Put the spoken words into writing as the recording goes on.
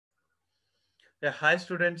Yeah, hi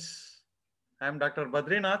students. I am Dr.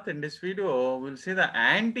 Badrinath. In this video, we'll see the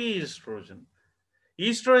anti-estrogen.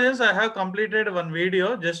 Estrogens, I have completed one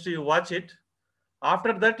video, just you watch it.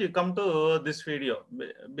 After that, you come to this video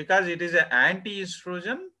because it is an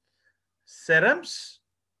anti-estrogen serums,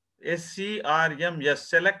 SERM,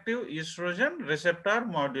 selective estrogen receptor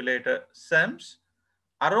modulator, SERMs,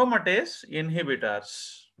 aromatase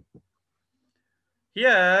inhibitors.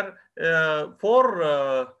 Here,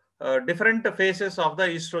 four different phases of the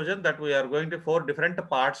estrogen that we are going to four different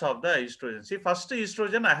parts of the estrogen. See, first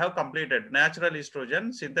estrogen I have completed, natural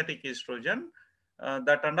estrogen, synthetic estrogen,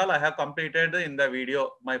 that and all I have completed in the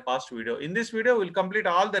video, my past video. In this video, we'll complete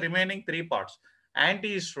all the remaining three parts.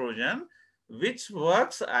 Anti-estrogen, which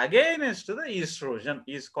works against the estrogen,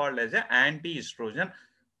 is called as an anti-estrogen.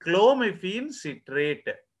 Clomiphene citrate,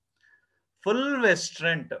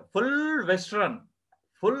 fulvestrant,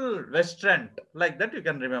 like that you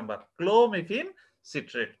can remember. Clomiphene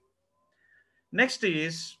citrate. Next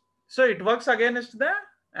is, so it works against the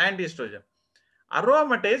antiestrogen.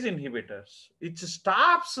 Aromatase inhibitors, it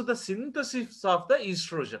stops the synthesis of the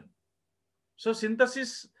estrogen. So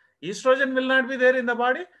synthesis, estrogen will not be there in the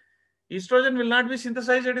body. Estrogen will not be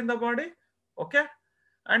synthesized in the body. Okay.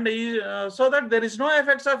 And so that there is no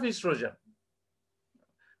effects of estrogen.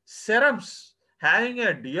 Serums having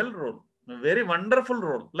a dual role, a very wonderful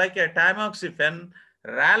role, like a Tamoxifen,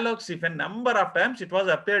 Raloxifene, number of times it was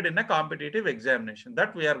appeared in a competitive examination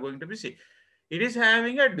that we are going to be see. It is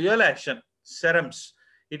having a dual action, serums.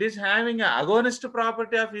 It is having an agonist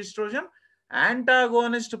property of estrogen,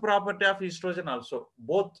 antagonist property of estrogen also,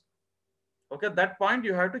 both. Okay, that point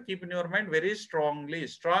you have to keep in your mind very strongly.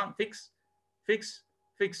 Strong, fix.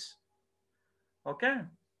 Okay.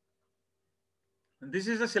 This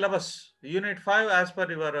is the syllabus, unit 5 as per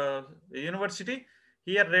your university.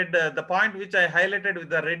 Here read the point which I highlighted with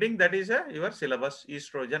the reading, that is your syllabus,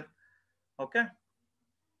 estrogen. Okay.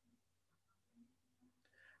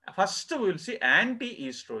 First we will see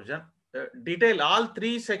anti-estrogen. Detail, all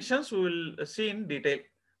three sections we will see in detail.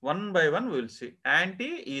 One by one we will see.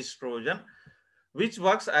 Anti-estrogen, which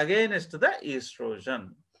works against the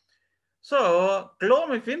estrogen. So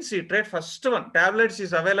clomiphene citrate, first one, tablets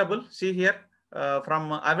is available. See here.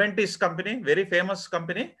 From Aventis company, very famous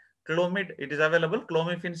company, Clomid, it is available,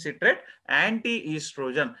 clomiphene citrate,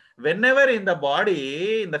 anti-estrogen. Whenever in the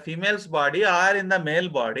body, in the female's body or in the male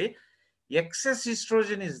body, excess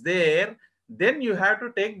estrogen is there, then you have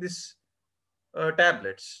to take this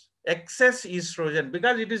tablets. Excess estrogen,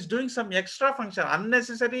 because it is doing some extra function,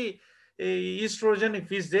 unnecessary estrogen if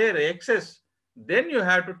is there, excess, then you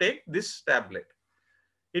have to take this tablet.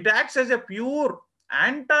 It acts as a pure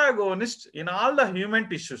antagonist in all the human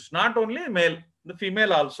tissues, not only male, the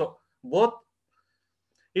female also, both.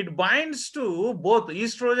 It binds to both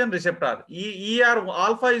estrogen receptor, ER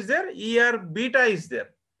alpha is there, ER beta is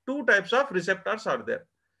there. Two types of receptors are there.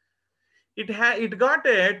 It got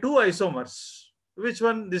a two isomers. Which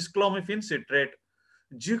one? This clomiphene citrate,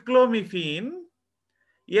 G-clomiphene,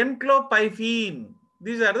 N-clomiphene.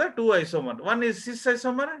 These are the two isomers. One is cis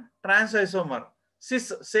isomer, trans isomer.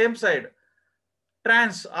 Cis, same side.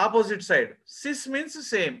 Trans, opposite side. Cis means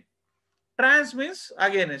same. Trans means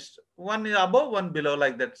against. One is above, one below,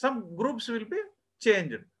 like that. Some groups will be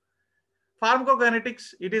changed.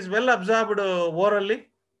 Pharmacokinetics, it is well absorbed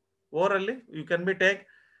orally. Orally, you can be take.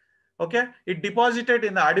 Okay, it deposited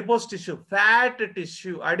in the adipose tissue, fat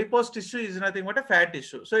tissue. Adipose tissue is nothing but a fat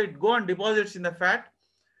tissue. So it go and deposits in the fat.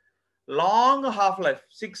 Long half-life,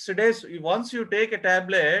 6 days. Once you take a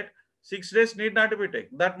tablet, 6 days need not be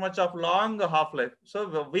taken. That much of long half-life.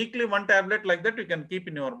 So weekly one tablet like that you can keep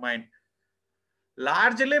in your mind.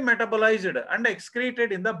 Largely metabolized and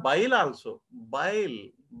excreted in the bile also.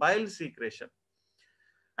 Bile secretion.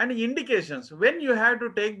 And indications, when you have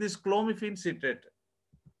to take this clomiphene citrate.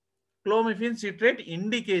 Clomiphene citrate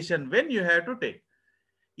indication, when you have to take.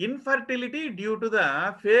 Infertility due to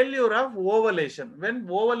the failure of ovulation. When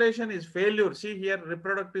ovulation is failure, see here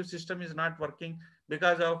reproductive system is not working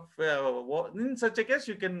because of, in such a case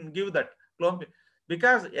you can give that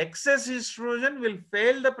because excess estrogen will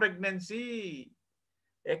fail the pregnancy.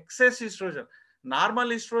 Excess estrogen. Normal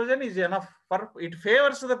estrogen is enough, for it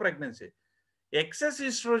favors the pregnancy. Excess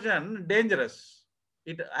estrogen, dangerous.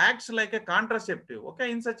 It acts like a contraceptive.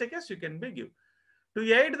 Okay, in such a case you can be give. To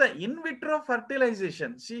aid the in vitro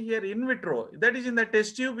fertilization, see here in vitro, that is in the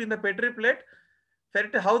test tube, in the Petri plate,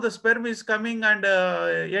 how the sperm is coming and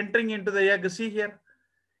entering into the egg, see here,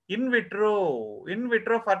 in vitro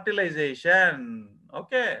fertilization,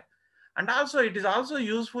 okay. And also it is also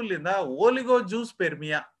useful in the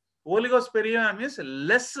oligospermia. Oligospermia means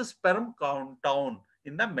less sperm count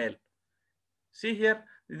in the male. See here,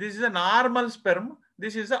 this is a normal sperm.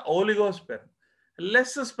 This is a oligosperm.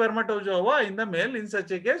 Less spermatozoa in the male. In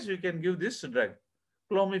such a case, you can give this drug,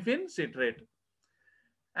 clomiphene citrate.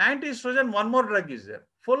 Antiestrogen, one more drug is there,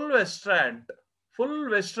 fulvestrant,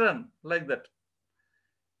 fulvestrant, like that.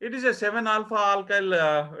 It is a 7-alpha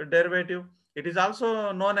alkyl derivative. It is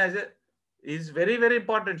also known as a, is very, very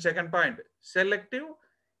important, second point, selective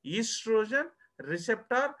estrogen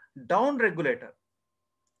receptor down regulator.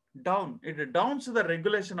 Down, it downs the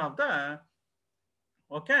regulation of the,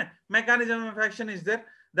 okay, mechanism of action is there.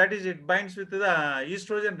 That is, it binds with the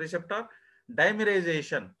estrogen receptor,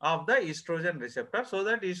 dimerization of the estrogen receptor, so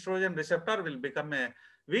that estrogen receptor will become a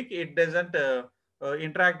weak. It doesn't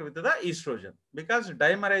interact with the estrogen, because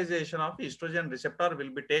dimerization of estrogen receptor will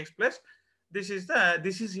be takes place. This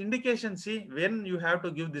is indication. See, when you have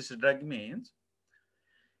to give this drug means,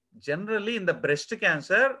 generally in the breast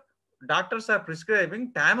cancer, doctors are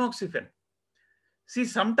prescribing tamoxifen. See,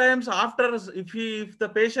 sometimes after, if the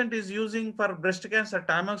patient is using for breast cancer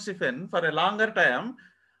tamoxifen for a longer time,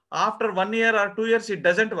 after 1 year or 2 years, it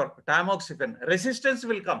doesn't work. Tamoxifen resistance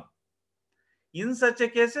will come. In such a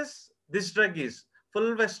cases, this drug is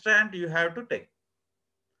fulvestrant. You have to take.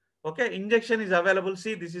 Okay, injection is available.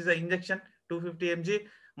 See, this is an injection, 250 mg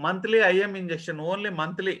monthly IM injection, only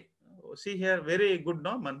monthly. See here, very good,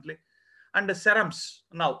 no, monthly. And the serums.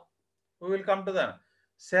 Now we will come to the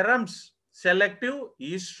serums. Selective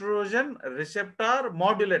estrogen receptor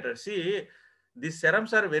modulator. See, these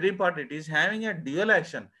serums are very important. It is having a dual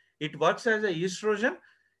action. It works as a estrogen.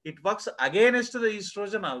 It works against the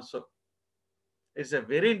estrogen also. It's a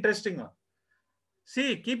very interesting one.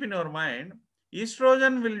 See, keep in your mind,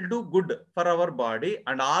 estrogen will do good for our body,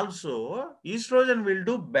 and also estrogen will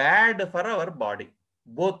do bad for our body.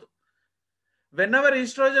 Both. Whenever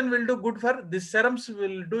estrogen will do good for, the serums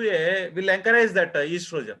will encourage that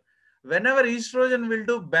estrogen. Whenever estrogen will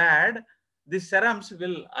do bad, the serums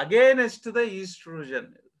will against the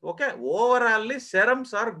estrogen. Okay, overall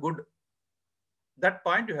serums are good. That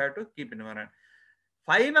point you have to keep in mind.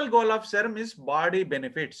 Final goal of serum is body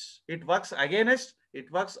benefits. It works against,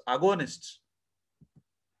 it works agonists.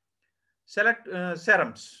 Select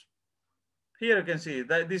serums. Here you can see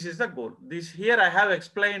that this is the goal. This here I have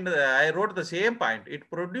explained, I wrote the same point. It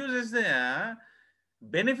produces the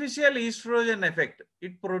beneficial estrogen effect.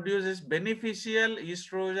 It produces beneficial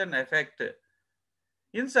estrogen effect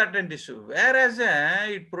in certain tissue, whereas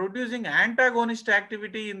it producing antagonist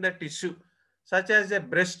activity in the tissue, such as a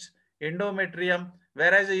breast, endometrium,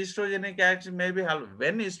 whereas the estrogenic action may be helpful.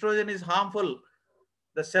 When estrogen is harmful,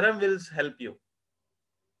 the serum will help you.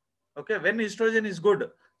 Okay, when estrogen is good,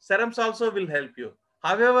 serums also will help you.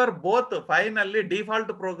 However, both finally default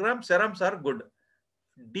program, serums are good.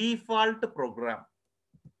 Default program.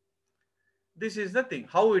 This is the thing,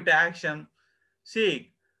 how it action.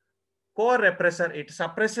 See, co-repressor, it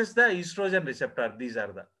suppresses the estrogen receptor. These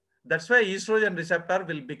are the, that's why estrogen receptor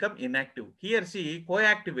will become inactive. Here see,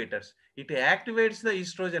 co-activators, it activates the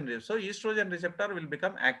estrogen receptor. So estrogen receptor will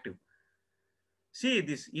become active. See,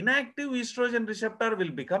 this inactive estrogen receptor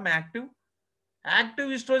will become active. Active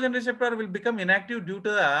estrogen receptor will become inactive due to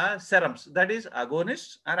the serums, that is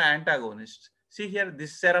agonists or antagonists. See here,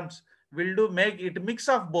 these serums will do make it mix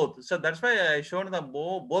of both. So that's why I shown the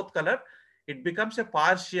both color. It becomes a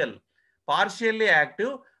partially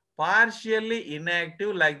active, partially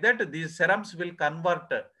inactive, like that. These serums will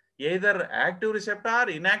convert either active receptor or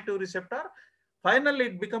inactive receptor. Finally,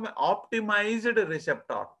 it becomes an optimized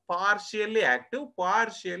receptor, partially active,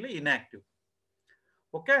 partially inactive.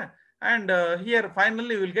 Okay, and here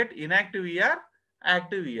finally we will get inactive ER,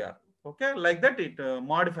 active ER. Okay, like that it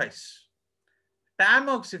modifies.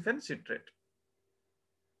 Tamoxifen citrate.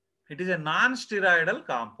 It is a non-steroidal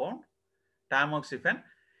compound, tamoxifen.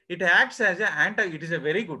 It acts as an it is a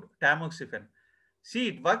very good tamoxifen. See,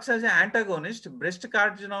 it works as an antagonist, breast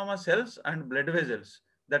carcinoma cells and blood vessels.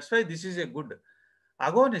 That's why this is a good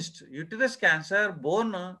agonist. Uterus cancer,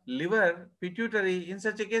 bone, liver, pituitary. In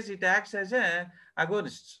such a case, it acts as a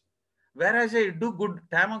agonist. Whereas it do good,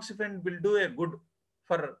 tamoxifen will do a good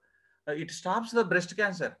for, it stops the breast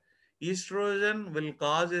cancer. Estrogen will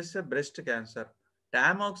cause a breast cancer.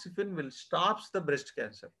 Tamoxifen will stops the breast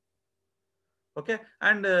cancer. Okay,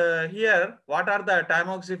 and here what are the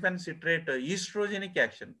tamoxifen citrate estrogenic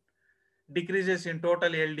action? Decreases in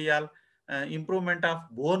total LDL, improvement of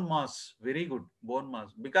bone mass, very good, bone mass,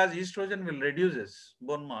 because estrogen will reduces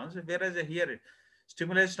bone mass, whereas here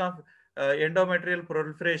stimulation of endometrial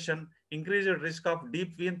proliferation, increased risk of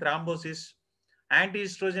deep vein thrombosis,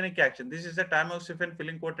 anti-estrogenic action. This is the tamoxifen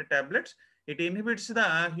filling coated tablets. It inhibits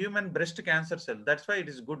the human breast cancer cell. That's why it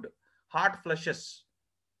is good. Hot flushes.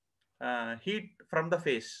 heat from the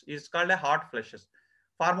face is called a hot flushes.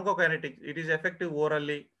 Pharmacokinetic, it is effective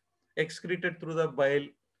orally, excreted through the bile.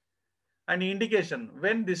 And indication,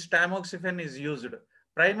 when this tamoxifen is used,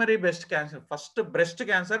 primary breast cancer, first breast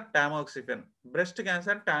cancer, tamoxifen, breast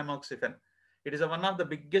cancer, tamoxifen. It is one of the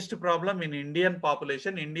biggest problem in Indian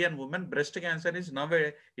population. Indian women, breast cancer is now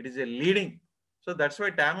it is a leading. So that's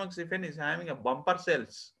why tamoxifen is having a bumper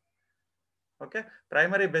sales. Okay,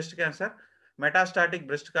 primary breast cancer, metastatic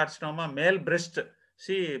breast carcinoma, male breast.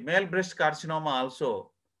 See, male breast carcinoma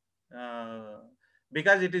also,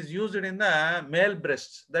 because it is used in the male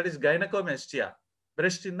breasts, that is gynecomastia.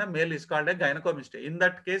 Breast in the male is called a gynecomastia. In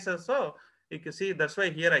that case also, you can see, that's why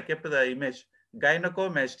here I kept the image,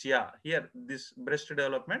 gynecomastia. Here, this breast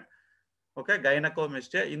development, okay,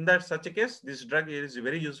 gynecomastia. In that such a case, this drug is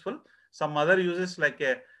very useful. Some other uses like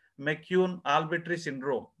a McCune-Albright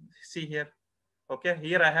syndrome. See here. Okay,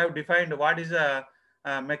 here I have defined what is a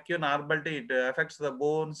McCune-Albright. It affects the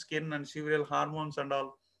bone, skin, and several hormones and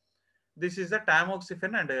all. This is the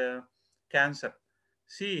tamoxifen and cancer.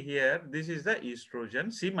 See here, this is the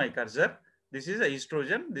estrogen. See my cursor. This is the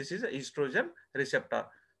estrogen. This is the estrogen receptor.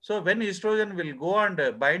 So when estrogen will go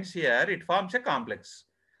and binds here, it forms a complex.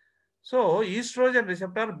 So estrogen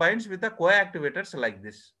receptor binds with the coactivators like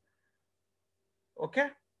this. Okay.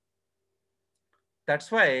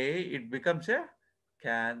 That's why it becomes a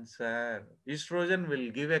cancer. Estrogen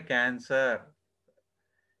will give a cancer.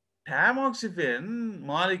 Tamoxifen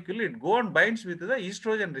molecule, it go and binds with the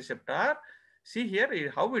estrogen receptor. See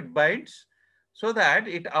here how it binds, so that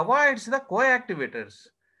it avoids the coactivators.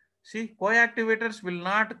 See, coactivators will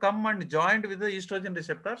not come and join with the estrogen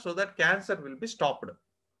receptor, so that cancer will be stopped.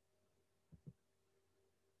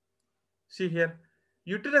 See here,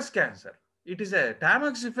 uterus cancer. It is a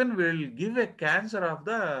tamoxifen will give a cancer of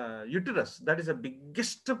the uterus. That is the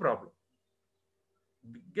biggest problem.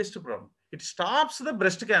 Biggest problem. It stops the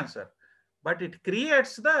breast cancer, but it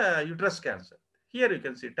creates the uterus cancer. Here you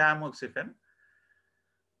can see tamoxifen.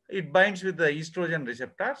 It binds with the estrogen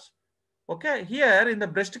receptors. Okay, here in the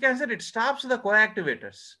breast cancer, it stops the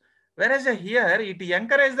coactivators. Whereas here, it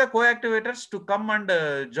encourages the coactivators to come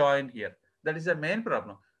and join here. That is the main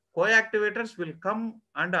problem. Coactivators will come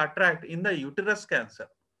and attract in the uterus cancer.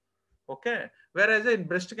 Okay, whereas in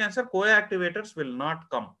breast cancer, coactivators will not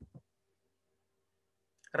come.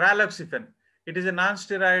 Raloxifene, it is a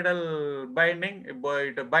non-steroidal binding,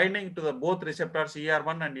 binding to the both receptors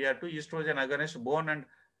ER1 and ER2, estrogen agonist, bone and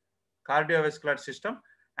cardiovascular system,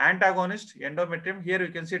 antagonist, endometrium. Here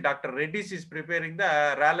you can see Dr. Reddy's is preparing the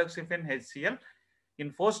Raloxifene HCl.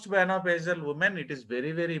 In postmenopausal women, it is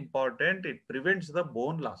very, very important. It prevents the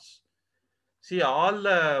bone loss. See, all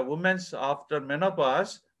the women after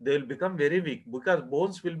menopause, they will become very weak because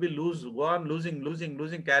bones will be go on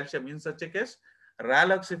losing calcium. In such a case,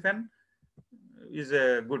 Raloxifene is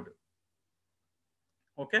good.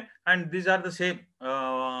 Okay, and these are the same.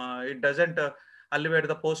 It doesn't alleviate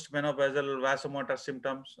the postmenopausal vasomotor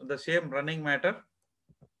symptoms. The same running matter.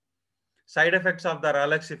 Side effects of the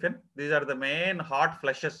Raloxifene. These are the main hot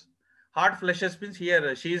flushes. Hot flushes means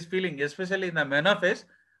here she is feeling, especially in the menopause,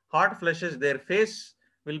 hot flushes. Their face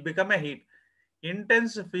will become a heat.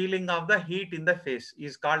 Intense feeling of the heat in the face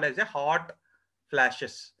is called as a hot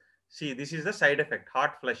flashes. See, this is the side effect,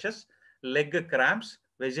 hot flushes, leg cramps,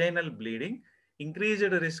 vaginal bleeding, increased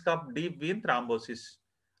risk of deep vein thrombosis.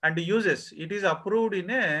 And uses, it is approved in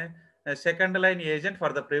a second line agent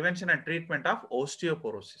for the prevention and treatment of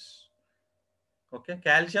osteoporosis. Okay,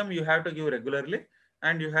 calcium you have to give regularly,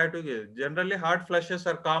 and you have to give, generally hot flushes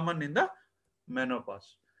are common in the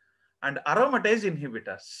menopause. And aromatase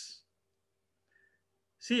inhibitors.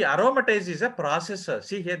 See, aromatase is a process.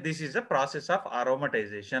 See here, this is a process of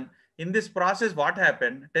aromatization. In this process, what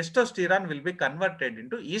happened? Testosterone will be converted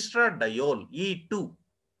into estradiol, E2.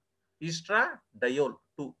 Estradiol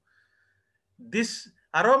 2. This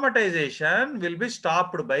aromatization will be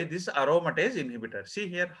stopped by this aromatase inhibitor. See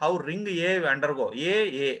here how ring A undergo.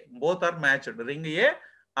 A, both are matched. Ring A,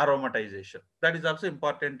 aromatization. That is also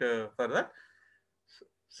important for that.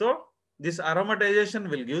 So, this aromatization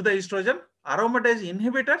will give the estrogen. Aromatase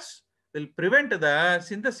inhibitors will prevent the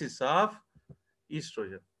synthesis of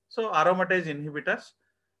estrogen. So, aromatase inhibitors,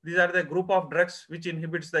 these are the group of drugs which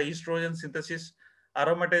inhibits the estrogen synthesis.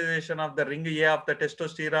 Aromatization of the ring A of the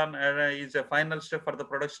testosterone is a final step for the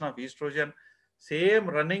production of estrogen. Same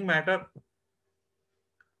running matter.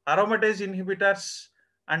 Aromatase inhibitors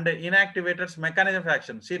and inactivators, mechanism of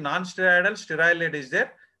action. See, non-steroidal, steroid is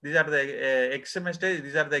there. These are the Exmestane.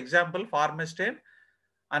 These are the example: Formestane,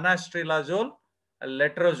 Anastrozole,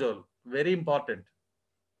 Letrozole. Very important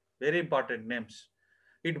names.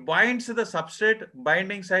 It binds the substrate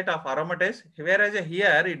binding site of aromatase, whereas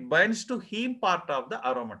here it binds to heme part of the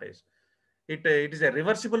aromatase. It is a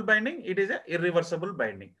reversible binding, it is a irreversible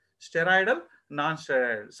binding. Steroidal,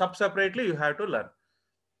 non-steroidal. Sub-separately you have to learn.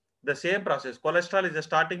 The same process. Cholesterol is the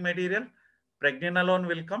starting material. Pregnenolone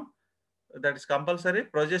will come. That is compulsory.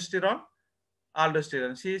 Progesterone,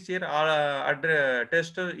 aldosterone. See here,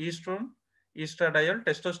 estrone, estradiol,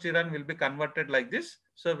 testosterone will be converted like this.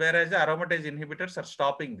 So whereas the aromatase inhibitors are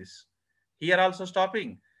stopping this. Here also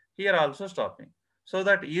stopping, here also stopping. So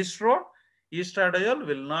that estrone, estradiol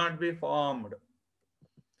will not be formed.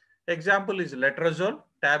 Example is letrozole,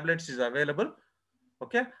 tablets is available.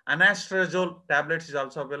 Okay, anastrozole tablets is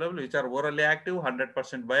also available, which are orally active, 100%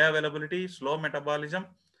 bioavailability, slow metabolism.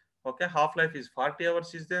 Okay, half-life is 40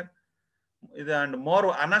 hours is there. And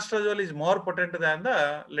more, anastrozole is more potent than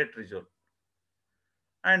the letrozole.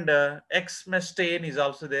 And Exmestane is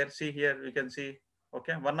also there. See here, you can see.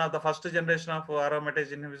 Okay, one of the first generation of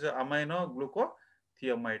aromatase inhibitors, amino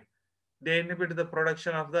glucothiamide. They inhibit the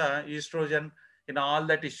production of the estrogen in all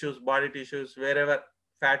the tissues, body tissues, wherever,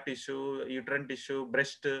 fat tissue, uterine tissue,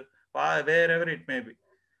 breast, wherever it may be.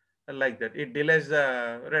 Like that. It delays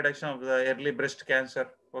the reduction of the early breast cancer.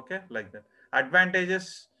 Okay, like that.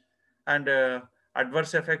 Advantages and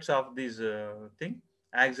adverse effects of these thing.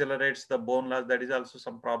 Accelerates the bone loss. That is also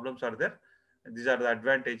some problems are there. These are the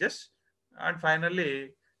advantages. And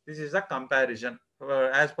finally, this is a comparison.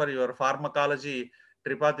 As per your pharmacology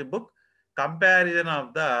Tripathi book, comparison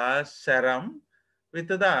of the serum with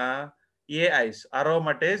the AIs,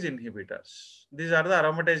 aromatase inhibitors. These are the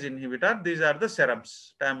aromatase inhibitor. These are the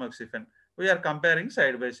serums, tamoxifen. We are comparing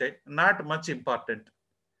side by side. Not much important.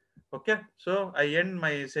 Okay. So I end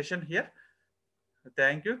my session here.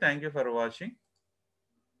 Thank you. Thank you for watching.